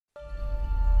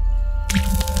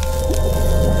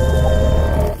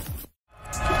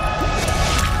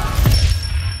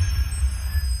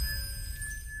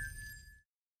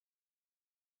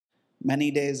Many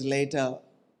days later,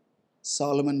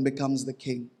 Solomon becomes the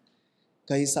king.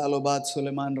 कई सालों बाद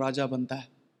सुलेमान राजा बनता है.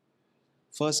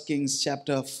 1 Kings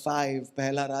chapter 5,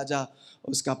 पहला राजा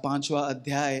उसका 5वां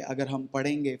अध्याय अगर हम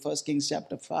पढ़ेंगे, 1 Kings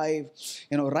chapter 5,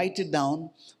 write it down.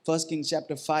 1 Kings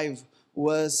chapter 5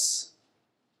 verse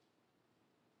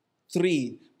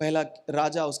 3, पहला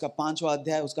राजा उसका 5वां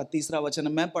अध्याय उसका 3रा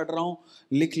वचन मैं पढ़ रहा हूं,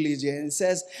 लिख लीजिए. It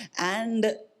says,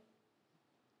 and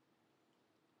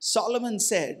Solomon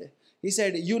said, he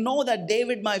said, you know that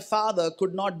David my father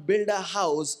could not build a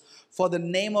house for the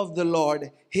name of the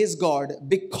Lord his God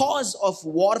because of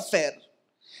warfare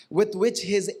with which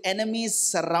his enemies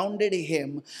surrounded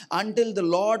him until the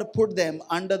Lord put them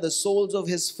under the soles of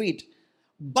his feet.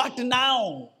 But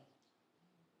now,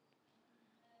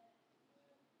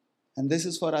 and this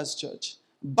is for us, church,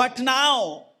 but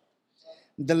now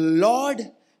the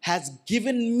Lord has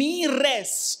given me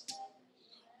rest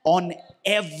on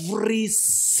every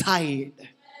side.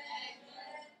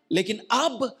 लेकिन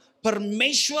अब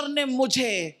परमेश्वर ने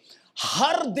मुझे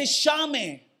हर दिशा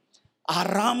में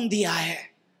आराम दिया है.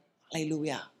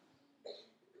 Hallelujah.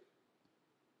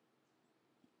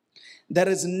 There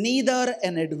is neither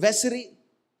an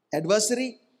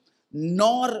adversary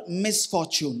nor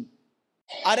misfortune.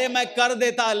 अरे मैं कर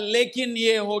देता लेकिन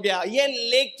ये हो गया. ये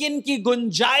लेकिन की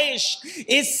गुंजाइश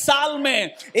इस साल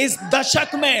में, इस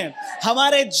दशक में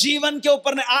हमारे जीवन के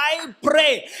ऊपर ने. I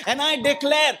pray and I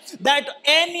declare that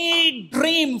any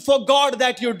dream for God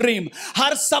that you dream,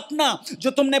 हर सपना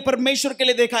जो तुमने परमेश्वर के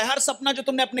लिए देखा है, हर सपना जो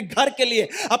तुमने अपने घर के लिए,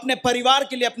 अपने परिवार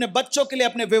के लिए, अपने बच्चों के लिए,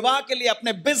 अपने विवाह के लिए,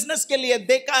 अपने बिजनेस के लिए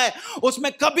देखा है,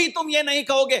 उसमें कभी तुम ये नहीं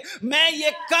कहोगे मैं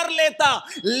ये कर लेता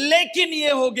लेकिन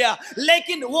ये हो गया.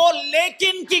 लेकिन वो लेकिन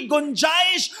की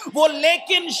गुंजाइश, वो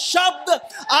लेकिन शब्द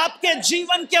आपके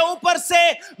जीवन के ऊपर से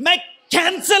मैं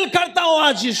कैंसिल करता हूं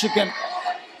आज यीशु के.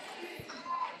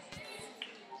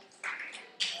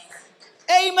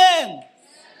 Amen.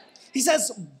 He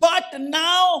says, but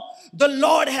now the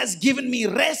Lord has given me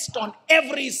rest on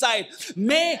every side.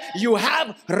 May you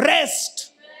have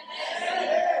rest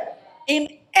in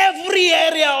every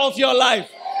area of your life.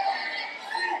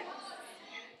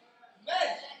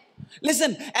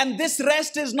 Listen, and this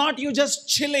rest is not you just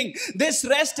chilling. This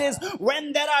rest is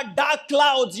when there are dark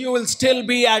clouds, you will still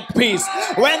be at peace.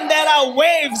 When there are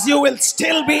waves, you will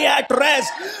still be at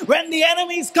rest. When the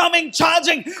enemy is coming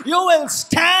charging, you will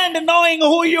stand knowing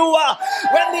who you are.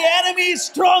 When the enemy is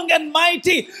strong and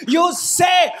mighty, you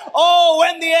say, oh,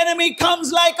 when the enemy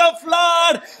comes like a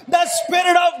flood, the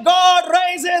Spirit of God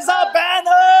raises a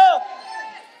banner.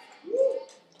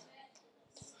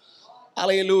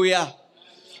 Hallelujah.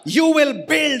 You will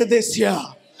build this year.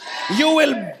 You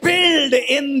will build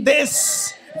in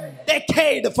this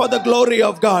decade for the glory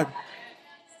of God.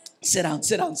 Sit down,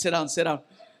 sit down, sit down, sit down.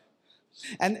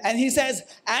 And he says,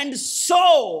 and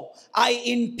so I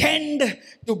intend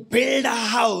to build a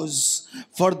house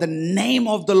for the name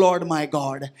of the Lord my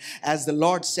God, as the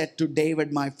Lord said to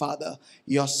David my father,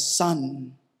 your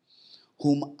son,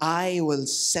 whom I will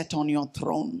set on your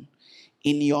throne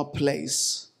in your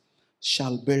place,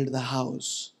 shall build the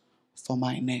house for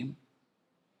my name.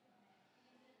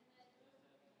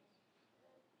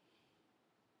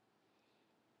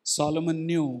 Solomon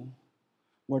knew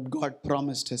what God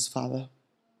promised his father.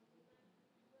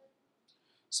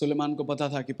 Suleman को पता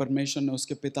था कि परमेश्वर ने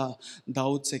उसके पिता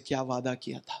दाऊद से क्या वादा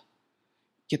किया था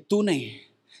कि तूने,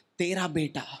 तेरा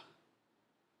बेटा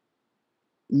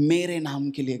मेरे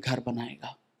नाम के लिए घर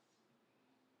बनाएगा.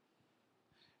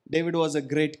 David was a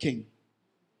great king.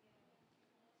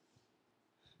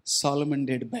 Solomon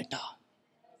did better.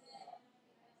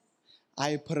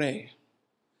 I pray,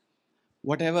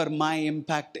 whatever my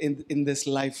impact in this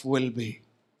life will be,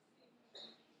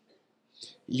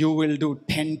 you will do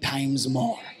 10 times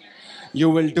more. You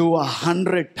will do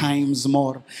 100 times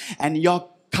more. And your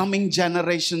coming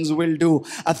generations will do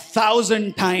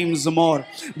 1,000 times more.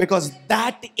 Because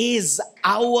that is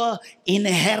our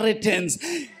inheritance.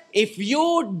 If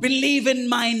you believe in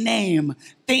my name,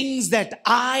 things that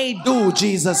I do,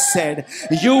 Jesus said,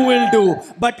 you will do,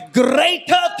 but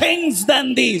greater things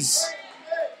than these.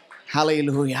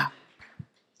 Hallelujah.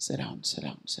 Sit down, sit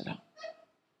down, sit down.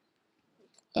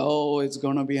 Oh, it's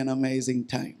going to be an amazing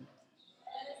time.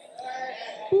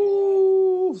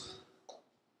 Ooh.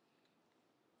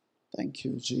 Thank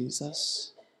you,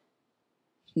 Jesus.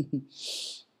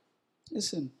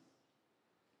 Listen,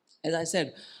 as I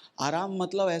said, आराम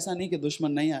मतलब ऐसा नहीं कि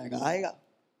दुश्मन नहीं आएगा, आएगा.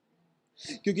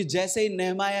 क्योंकि जैसे ही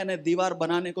नेहमाया ने दीवार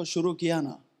बनाने को शुरू किया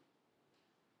ना,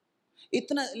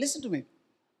 इतना, listen to me,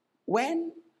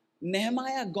 when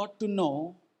Nehemiah got to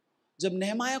know, जब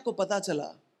नेहमाया को पता चला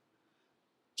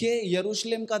कि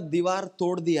यरूशलेम का दीवार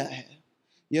तोड़ दिया है,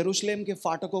 यरूशलेम के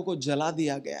फाटकों को जला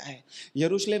दिया गया है,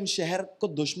 यरूशलेम शहर को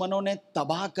दुश्मनों ने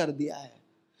तबाह कर दिया है।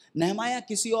 नेहमाया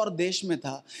किसी और देश में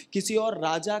था, किसी और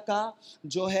राजा का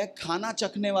जो है खाना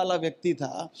चखने वाला व्यक्ति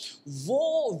था,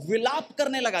 वो विलाप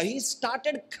करने लगा। He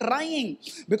started crying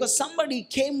because somebody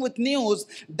came with news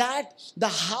that the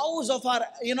house of our,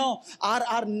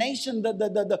 our nation,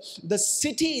 the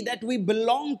city that we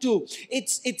belong to,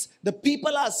 it's the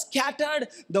people are scattered,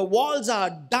 the walls are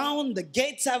down, the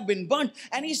gates have been burnt,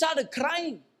 and he started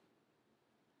crying.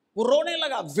 वो रोने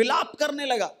लगा, विलाप करने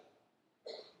लगा.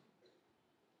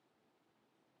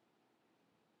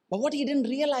 But what he didn't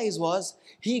realize was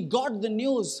he got the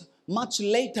news much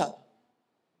later.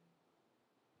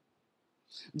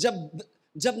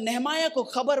 जब नेहमाया को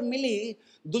खबर मिली,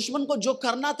 दुश्मन को जो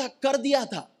करना था कर दिया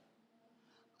था,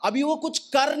 अभी वो कुछ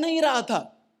कर नहीं रहा था.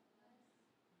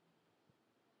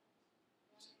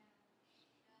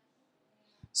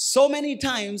 So many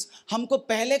times हमको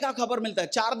पहले का खबर मिलता है,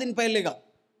 4 दिन पहले का.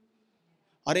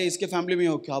 अरे इसके फैमिली में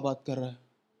हो, क्या बात कर रहा है,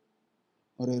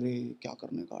 अरे क्या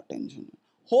करने का टेंशन है.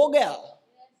 हो गया,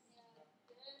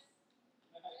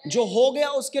 जो हो गया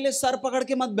उसके लिए सर पकड़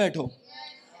के मत बैठो.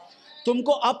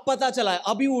 तुमको अब पता चला है,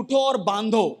 अभी उठो और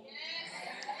बांधो.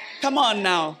 Come on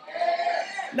now.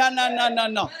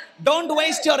 No. Don't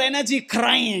waste your energy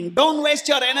crying. Don't waste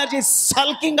your energy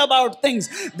sulking about things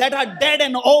that are dead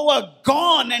and over,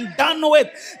 gone and done with.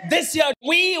 This year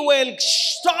we will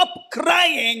stop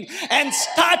crying and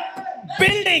start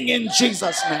building in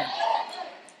Jesus' name.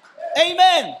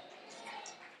 Amen.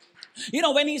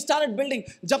 When he started building,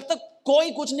 जब तक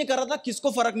कोई कुछ नहीं कर रहा था,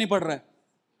 किसको फर्क नहीं पड़ रहा है.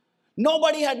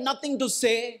 Nobody had nothing to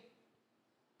say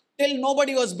till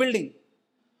nobody was building.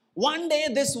 One day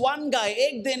this one guy,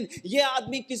 एक दिन ये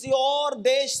आदमी किसी और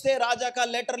देश से राजा का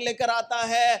लेटर लेकर आता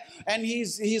है, and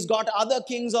he's got other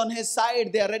kings on his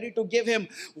side. They are ready to give him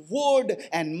wood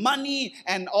and money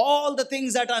and all the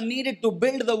things that are needed to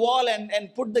build the wall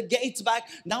and put the gates back.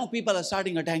 Now people are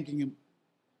starting attacking him.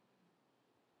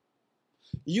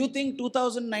 You think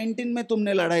 2019 में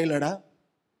तुमने लड़ाई लड़ा?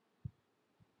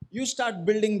 You start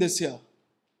building this year.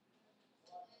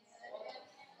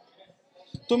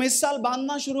 तुम इस साल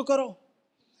बांधना शुरू करो.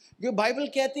 क्योंकि बाइबल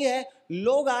कहती है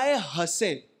लोग आए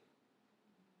हंसे,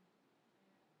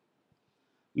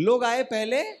 लोग आए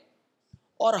पहले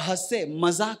और हंसे,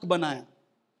 मजाक बनाया,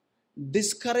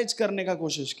 डिस्करेज करने का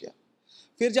कोशिश किया.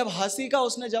 फिर जब हंसी का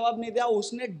उसने जवाब नहीं दिया,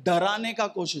 उसने डराने का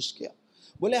कोशिश किया.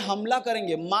 बोले हमला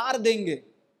करेंगे, मार देंगे.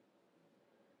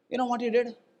 You know what he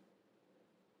did?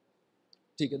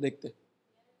 ठीक है, देखते.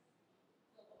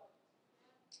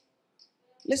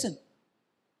 Listen.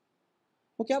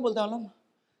 वो क्या बोलता है?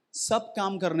 सब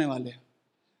काम करने वाले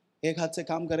एक हाथ से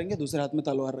काम करेंगे, दूसरे हाथ में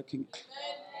तलवार रखेंगे.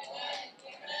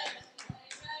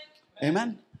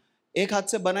 Amen. एक हाथ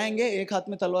से बनाएंगे, एक हाथ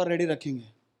में तलवार रेडी रखेंगे.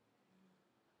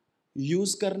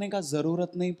 यूज करने का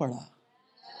जरूरत नहीं पड़ा.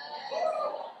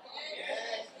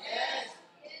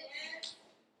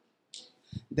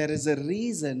 There is a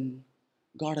reason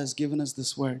God has given us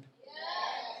this word.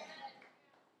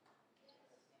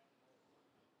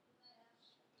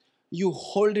 You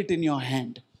hold it in your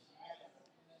hand.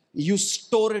 You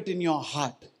store it in your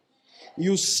heart.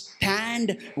 You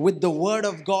stand with the word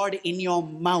of God in your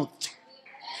mouth.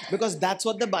 Because that's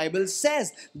what the Bible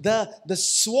says. The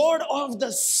sword of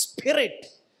the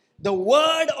Spirit. The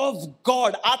word of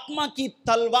God, आत्मा की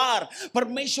तलवार,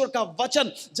 परमेश्वर का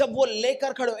वचन, जब वो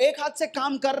लेकर खड़े, एक हाथ से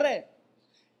काम कर रहे.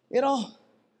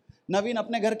 नवीन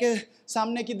अपने घर के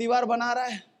सामने की दीवार बना रहा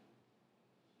है,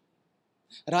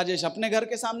 राजेश अपने घर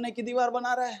के सामने की दीवार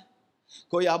बना रहा है,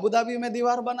 कोई अबू धाबी में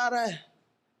दीवार बना रहा है,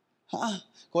 हाँ,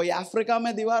 कोई अफ्रीका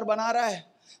में दीवार बना रहा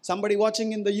है. Somebody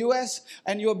watching in the US,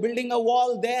 and you're building a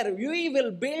wall there. We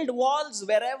will build walls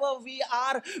wherever we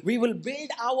are. We will build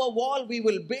our wall. We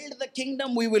will build the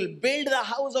kingdom. We will build the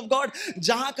house of God.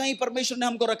 जहां कहीं परमेश्वर ने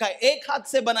हमको रखा है, एक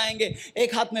हाथ से बनाएंगे,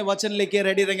 एक हाथ में वचन लेके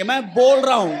रेडी रहेंगे. मैं बोल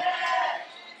रहा हूं.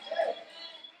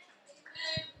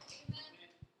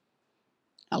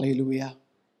 Hallelujah.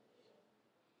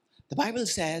 The Bible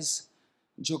says,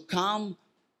 जो काम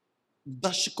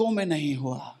दशकों में नहीं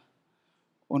हुआ,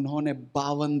 उन्होंने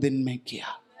 52 दिन में किया.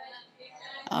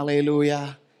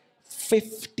 Hallelujah.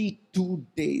 52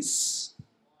 days.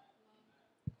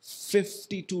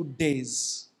 52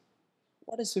 days.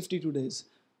 What is 52 days?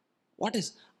 What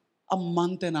is a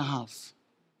month and a half?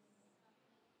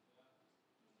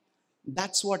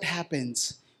 That's what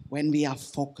happens when we are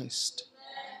focused.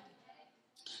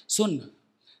 सुन,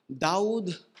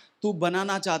 दाऊद तू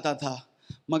बनाना चाहता था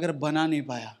मगर बना नहीं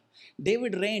पाया.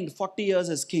 David reigned 40 years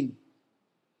as king.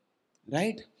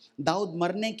 Right? Dawood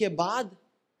मरने के बाद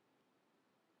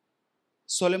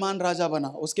सुलेमान राजा बना,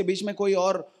 उसके बीच में कोई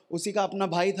और उसी का अपना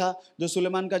भाई था जो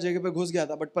सुलेमान का जगह पे घुस गया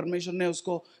था, बट परमेश्वर ने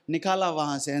उसको निकाला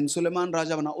वहां से एंड सुलेमान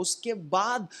राजा बना। उसके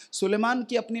बाद सुलेमान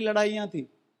की अपनी लड़ाइयां थी।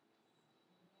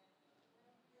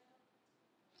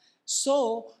 So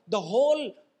the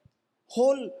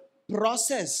whole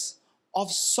process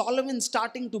of Solomon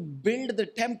starting to build the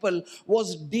temple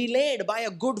was delayed by a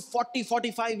good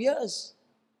 40-45 years.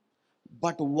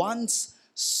 But once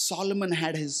Solomon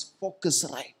had his focus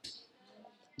right,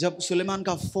 जब सुलेमान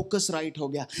का फोकस राइट हो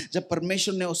गया, जब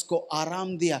परमेश्वर ने उसको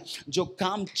आराम दिया, जो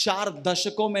काम 4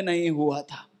 दशकों में नहीं हुआ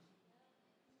था।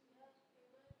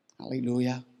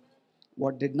 Hallelujah.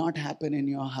 What did not happen in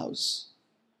your house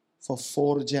for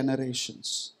 4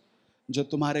 generations, जो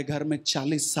तुम्हारे घर में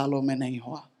 40 सालों में नहीं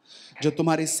हुआ, जो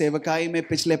तुम्हारी सेवकाई में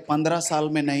पिछले 15 साल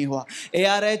में नहीं हुआ,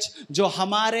 ARH जो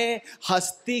हमारे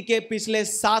हस्ती के पिछले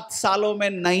 7 सालों में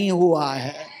नहीं हुआ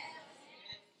है,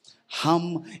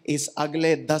 हम इस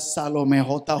अगले 10 सालों में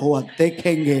होता हुआ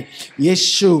देखेंगे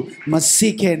यीशु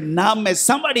मसीह के नाम में।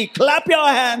 Somebody clap your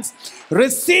hands,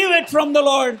 receive it from the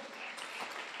Lord.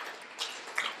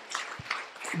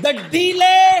 The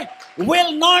delay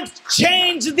will not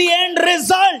change the end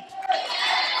result.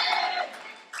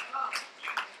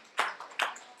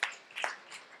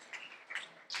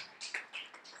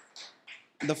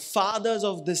 The fathers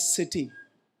of this city,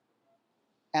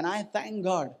 and I thank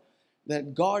God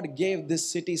that God gave this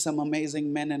city some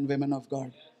amazing men and women of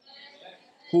God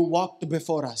who walked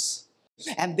before us.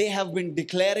 And they have been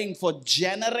declaring for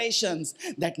generations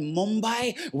that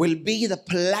Mumbai will be the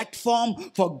platform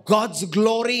for God's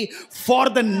glory for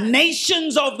the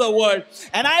nations of the world.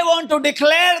 And I want to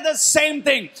declare the same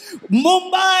thing.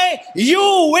 Mumbai, you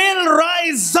will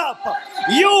rise up.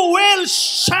 You will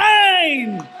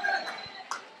shine.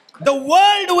 The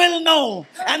world will know,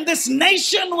 and this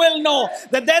nation will know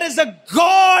that there is a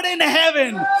God in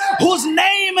heaven whose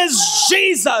name is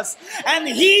Jesus, and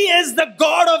He is the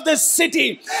God of this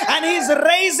city, and He's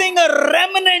raising a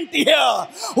remnant here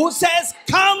who says,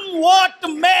 come what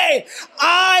may,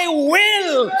 I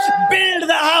will build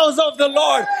the house of the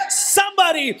Lord.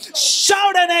 Somebody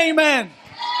shout an amen.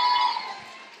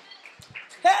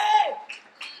 Hey!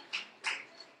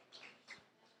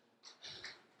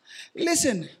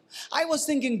 Listen. I was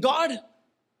thinking, God,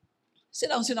 sit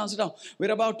down, sit down, sit down.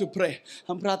 We're about to pray.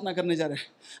 हम प्रार्थना करने जा रहे हैं.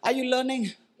 Are you learning?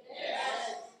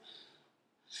 Yes.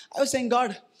 I was saying,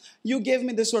 God, you gave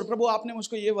me this word. प्रभु आपने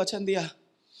मुझको ये वचन दिया.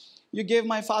 You gave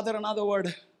my father another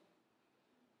word.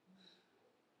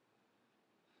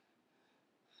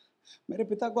 मेरे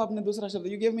पिता को आपने दूसरा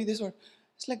शब्द. You gave me this word.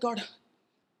 It's like, God,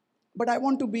 but I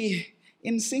want to be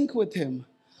in sync with Him.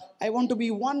 I want to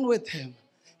be one with Him.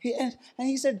 And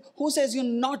he said, who says you're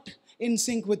not in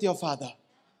sync with your father?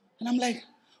 And I'm like,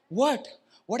 what?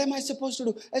 What am I supposed to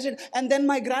do? I said, and then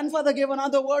my grandfather gave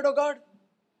another word, oh God.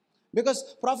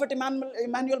 Because Prophet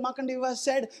Emmanuel Makandiva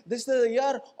said, this is the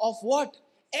year of what?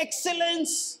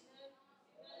 Excellence.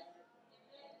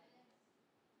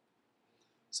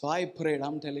 So I prayed,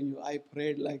 I'm telling you, I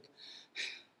prayed like,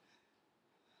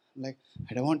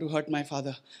 I don't want to hurt my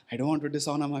father. I don't want to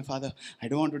dishonor my father. I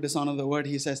don't want to dishonor the word.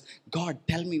 He says, God,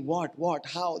 tell me what,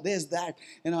 how, this, that.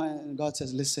 And God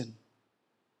says, listen,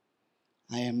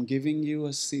 I am giving you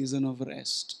a season of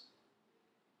rest.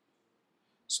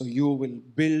 So you will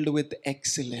build with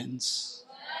excellence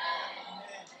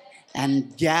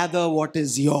and gather what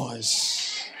is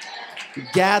yours.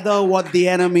 Gather what the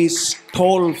enemy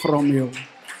stole from you.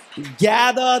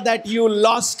 Gather that you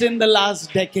lost in the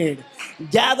last decade.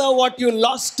 Gather what you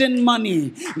lost in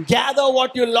money. Gather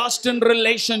what you lost in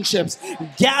relationships.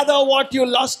 Gather what you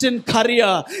lost in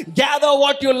career. Gather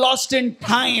what you lost in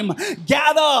time.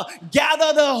 Gather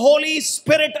the Holy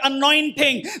Spirit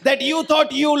anointing that you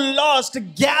thought you lost.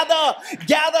 Gather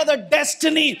the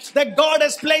destiny that God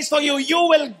has placed for you. You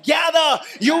will gather.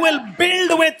 You will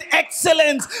build with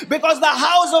excellence, because the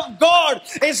house of God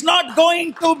is not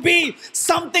going to be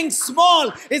something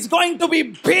small. It's going to be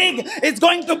big. It's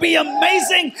going to be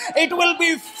amazing. It will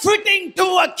be fitting to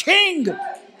a king.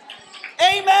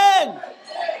 Amen.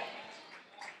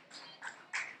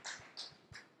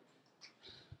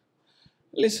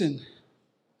 Listen,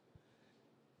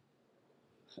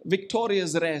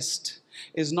 victorious rest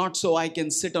is not so I can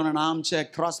sit on an armchair,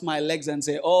 cross my legs and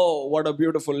say, oh, what a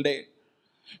beautiful day.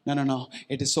 No.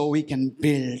 It is so we can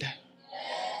build.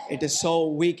 It is so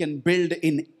we can build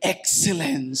in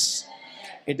excellence.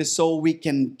 It is so we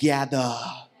can gather.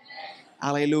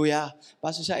 Hallelujah.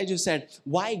 Pastor Shaiju said,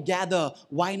 why gather?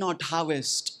 Why not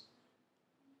harvest?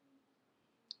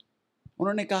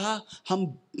 उन्होंने कहा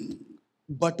हम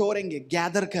बटोरेंगे,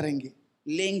 gather करेंगे,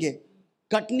 लेंगे.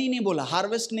 कटनी नहीं बोला,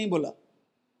 harvest नहीं बोला.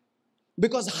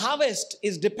 Because harvest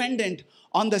is dependent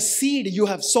on the seed you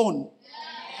have sown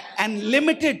and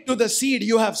limited to the seed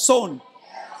you have sown.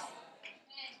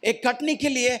 एक कटनी के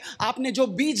लिए आपने जो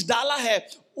बीज डाला है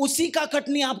उसी का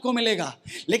कटनी आपको मिलेगा,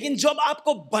 लेकिन जब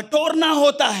आपको बटोरना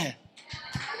होता है,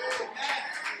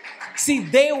 See,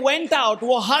 they went out,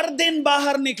 वो हर दिन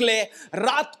बाहर निकले,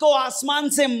 रात को आसमान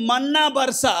से मन्ना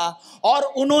बरसा और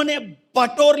उन्होंने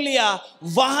बटोर लिया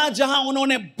वहां जहां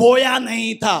उन्होंने बोया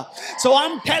नहीं था. So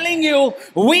I'm telling you,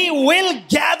 we will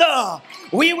gather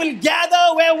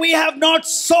where we have not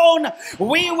sown,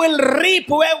 we will reap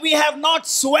where we have not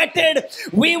sweated,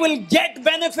 we will get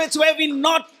benefits where we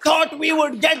not thought we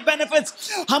would get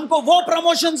benefits. हमको वो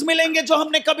promotions मिलेंगे जो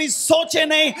हमने कभी सोचे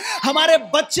नहीं, हमारे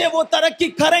बच्चे वो तरक्की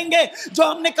करेंगे जो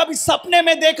हमने कभी सपने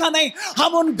में देखा नहीं,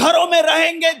 हम उन घरों में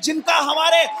रहेंगे जिनका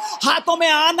हमारे हाथों में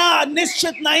आना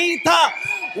निश्चित नहीं था.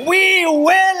 We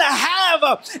will have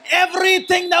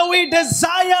everything that we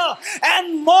desire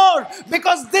and more,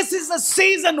 because this is a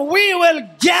season we will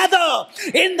gather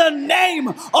in the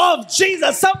name of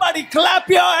Jesus. Somebody clap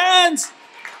your hands.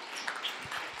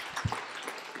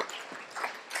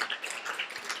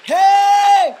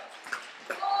 Hey!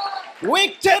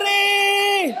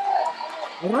 Victory!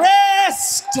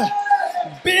 Rest!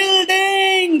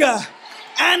 Building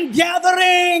and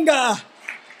gathering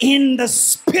in the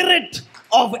spirit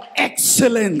of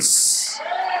excellence.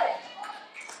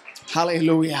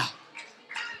 Hallelujah.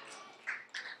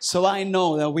 So I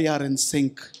know that we are in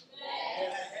sync.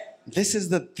 This is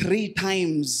the 3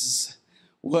 times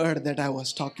word that I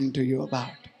was talking to you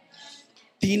about.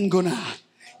 3 guna.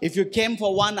 If you came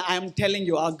for 1, I am telling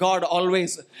you, our God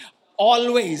always,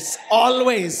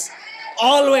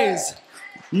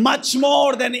 much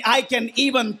more than I can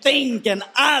even think and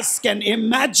ask and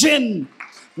imagine.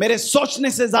 मेरे सोचने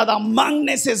से ज़्यादा,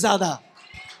 मांगने से ज़्यादा.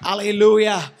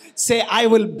 Hallelujah. Say, I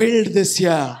will build this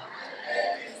year.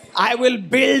 I will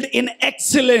build in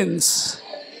excellence.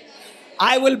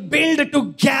 I will build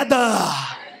together.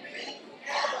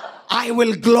 I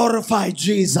will glorify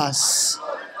Jesus.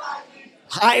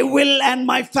 I will, and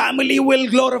my family will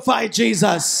glorify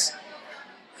Jesus.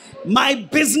 My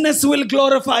business will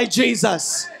glorify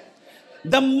Jesus.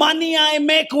 The money I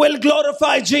make will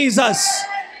glorify Jesus.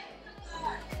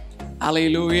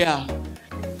 Hallelujah.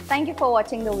 Thank you for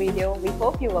watching the video. We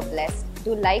hope you were blessed.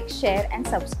 Do like, share and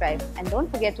subscribe. And don't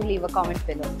forget to leave a comment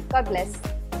below. God bless.